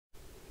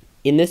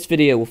In this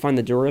video, we'll find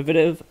the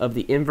derivative of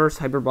the inverse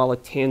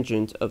hyperbolic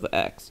tangent of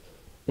x,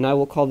 and I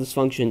will call this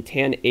function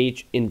tan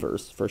h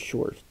inverse for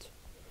short.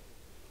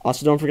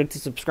 Also, don't forget to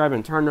subscribe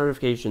and turn on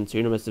notifications so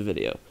you don't miss a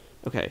video.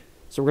 Okay,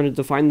 so we're going to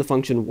define the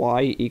function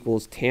y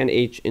equals tan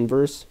h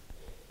inverse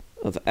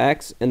of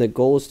x, and the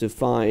goal is to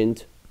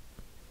find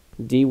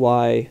dy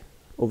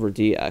over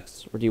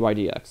dx, or dy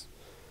dx.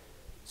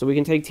 So we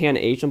can take tan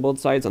h on both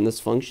sides on this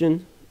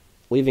function,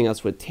 leaving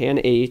us with tan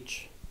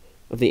h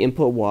of the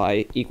input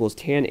y equals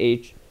tan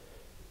h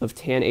of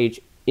tan h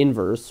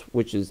inverse,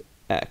 which is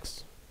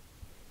x.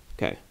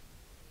 Okay,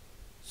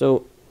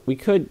 so we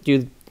could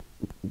do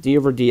d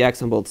over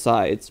dx on both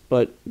sides,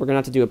 but we're going to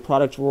have to do a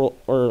product rule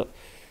or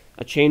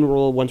a chain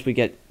rule once we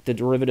get the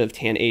derivative of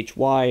tan h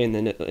y, and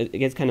then it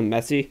gets kind of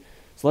messy.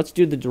 So let's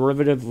do the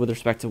derivative with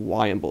respect to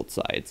y on both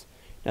sides.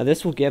 Now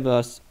this will give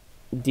us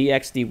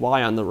dx dy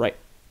on the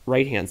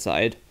right hand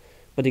side,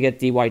 but to get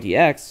dy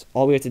dx,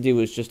 all we have to do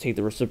is just take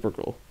the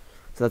reciprocal.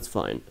 So that's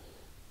fine.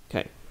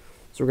 Okay,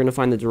 so we're going to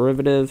find the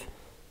derivative,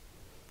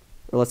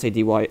 or let's say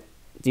d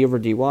over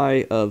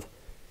dy of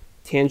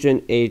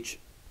tangent h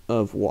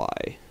of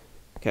y.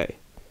 Okay,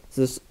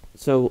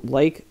 so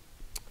like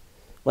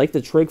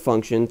the trig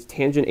functions,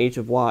 tangent h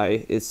of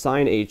y is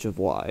sine h of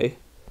y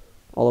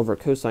all over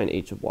cosine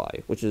h of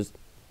y, which is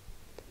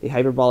the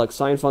hyperbolic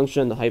sine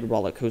function, the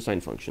hyperbolic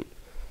cosine function.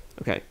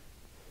 Okay,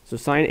 so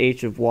sine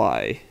h of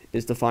y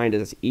is defined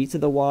as e to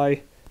the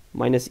y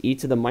minus e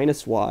to the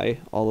minus y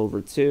all over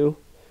 2,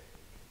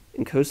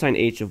 and cosine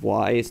h of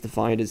y is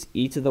defined as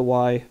e to the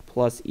y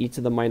plus e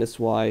to the minus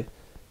y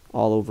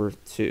all over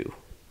 2.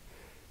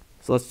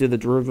 So let's do the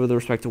derivative with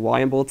respect to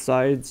y on both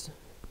sides.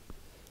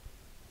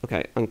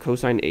 Okay, on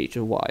cosine h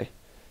of y.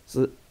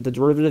 So the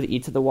derivative of e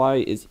to the y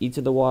is e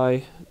to the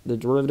y. The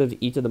derivative of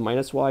e to the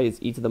minus y is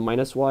e to the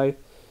minus y.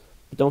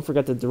 But don't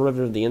forget the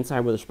derivative of the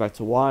inside with respect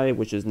to y,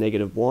 which is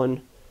negative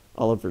 1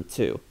 all over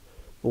 2.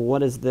 Well,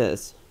 what is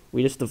this?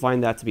 We just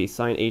defined that to be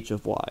sine h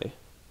of y.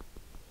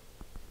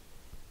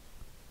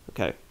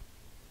 Okay.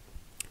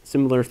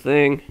 Similar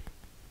thing.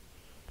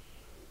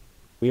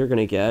 We are going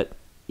to get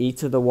e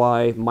to the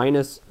y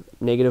minus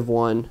negative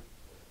 1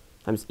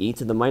 times e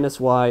to the minus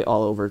y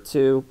all over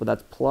 2, but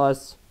that's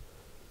plus.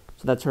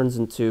 So that turns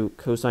into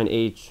cosine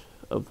h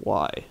of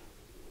y.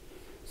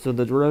 So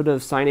the derivative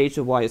of sine h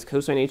of y is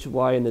cosine h of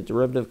y, and the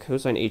derivative of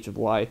cosine h of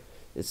y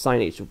is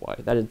sine h of y.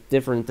 That is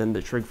different than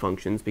the trig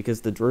functions,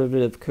 because the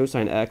derivative of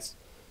cosine x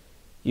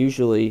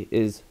usually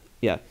is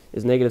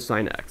negative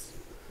sine x.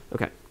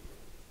 Okay.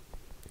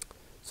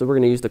 So we're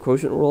going to use the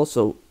quotient rule.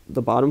 So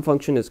the bottom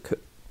function is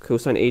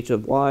cosine h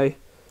of y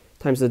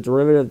times the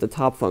derivative of the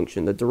top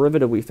function. The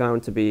derivative we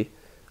found to be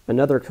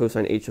another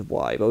cosine h of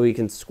y, but we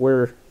can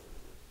square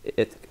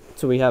it.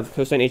 So we have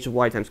cosine h of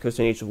y times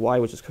cosine h of y,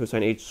 which is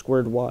cosine h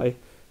squared y.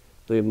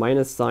 So we have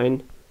minus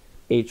sine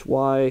h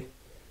y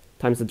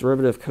times the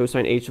derivative of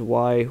cosine h of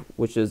y,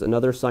 which is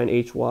another sine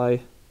h y.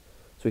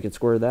 So we can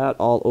square that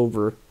all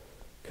over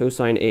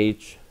cosine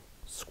h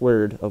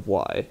squared of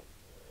y.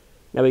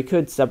 Now we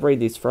could separate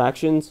these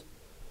fractions,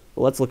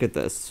 but let's look at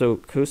this. So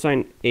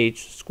cosine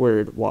h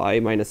squared y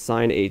minus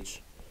sine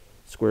h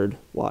squared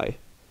y.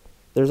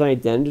 There's an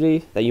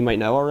identity that you might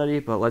know already,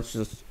 but let's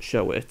just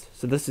show it.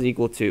 So this is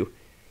equal to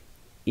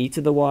e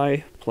to the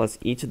y plus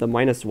e to the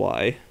minus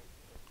y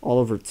all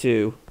over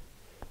 2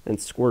 and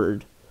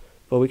squared.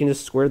 But we can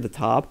just square the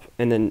top,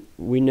 and then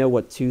we know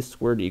what 2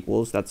 squared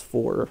equals. That's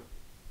 4.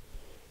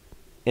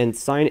 And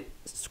sine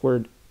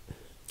squared,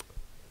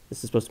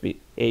 this is supposed to be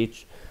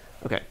h,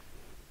 okay,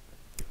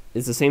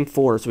 it's the same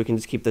 4, so we can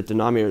just keep the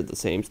denominator the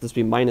same. So this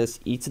would be minus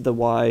e to the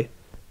y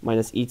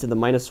minus e to the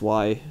minus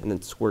y, and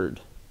then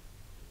squared.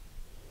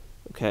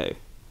 Okay,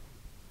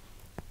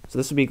 so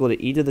this would be equal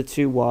to e to the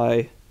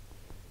 2y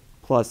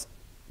plus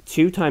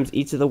 2 times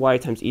e to the y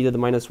times e to the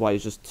minus y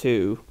is just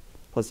 2,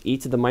 plus e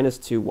to the minus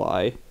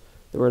 2y.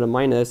 Then we're going to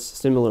minus,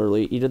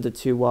 similarly, e to the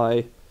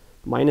 2y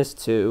minus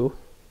 2,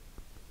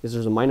 because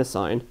there's a minus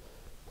sign,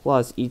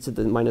 plus e to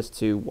the minus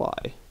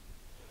 2y,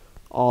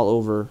 all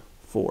over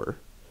 4.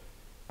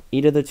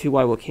 E to the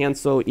 2y will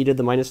cancel, e to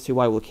the minus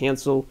 2y will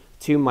cancel.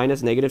 2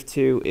 minus negative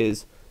 2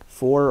 is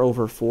 4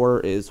 over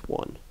 4 is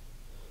 1.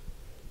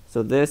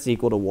 So this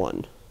equal to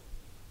 1.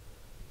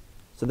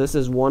 So this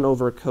is 1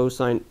 over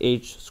cosine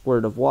h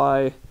squared of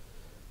y,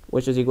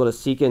 which is equal to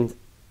secant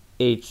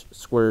h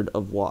squared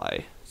of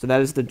y. So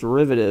that is the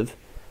derivative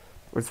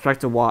with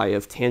respect to y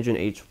of tangent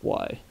h of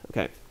y.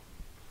 Okay.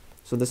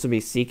 So this would be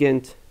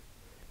secant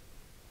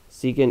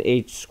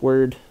h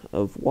squared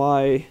of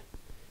y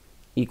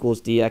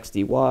equals dx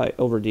dy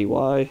over dy.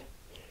 And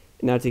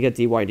now to get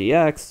dy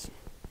dx,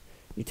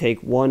 you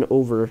take 1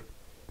 over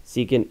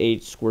secant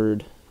h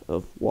squared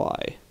of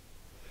y.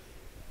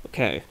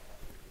 Okay.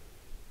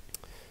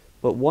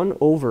 But 1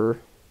 over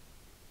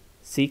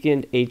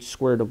secant h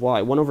squared of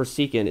y, 1 over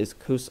secant is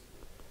cos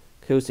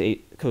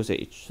h.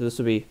 So this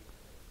would be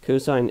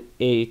cosine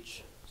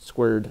h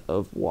squared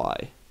of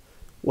y.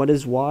 What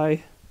is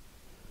y?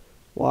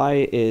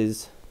 Y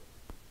is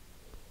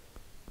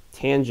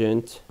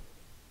tangent,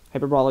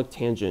 hyperbolic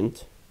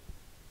tangent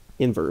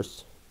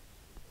inverse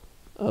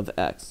of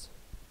x.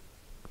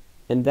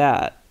 And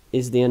that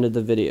is the end of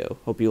the video.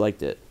 Hope you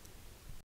liked it.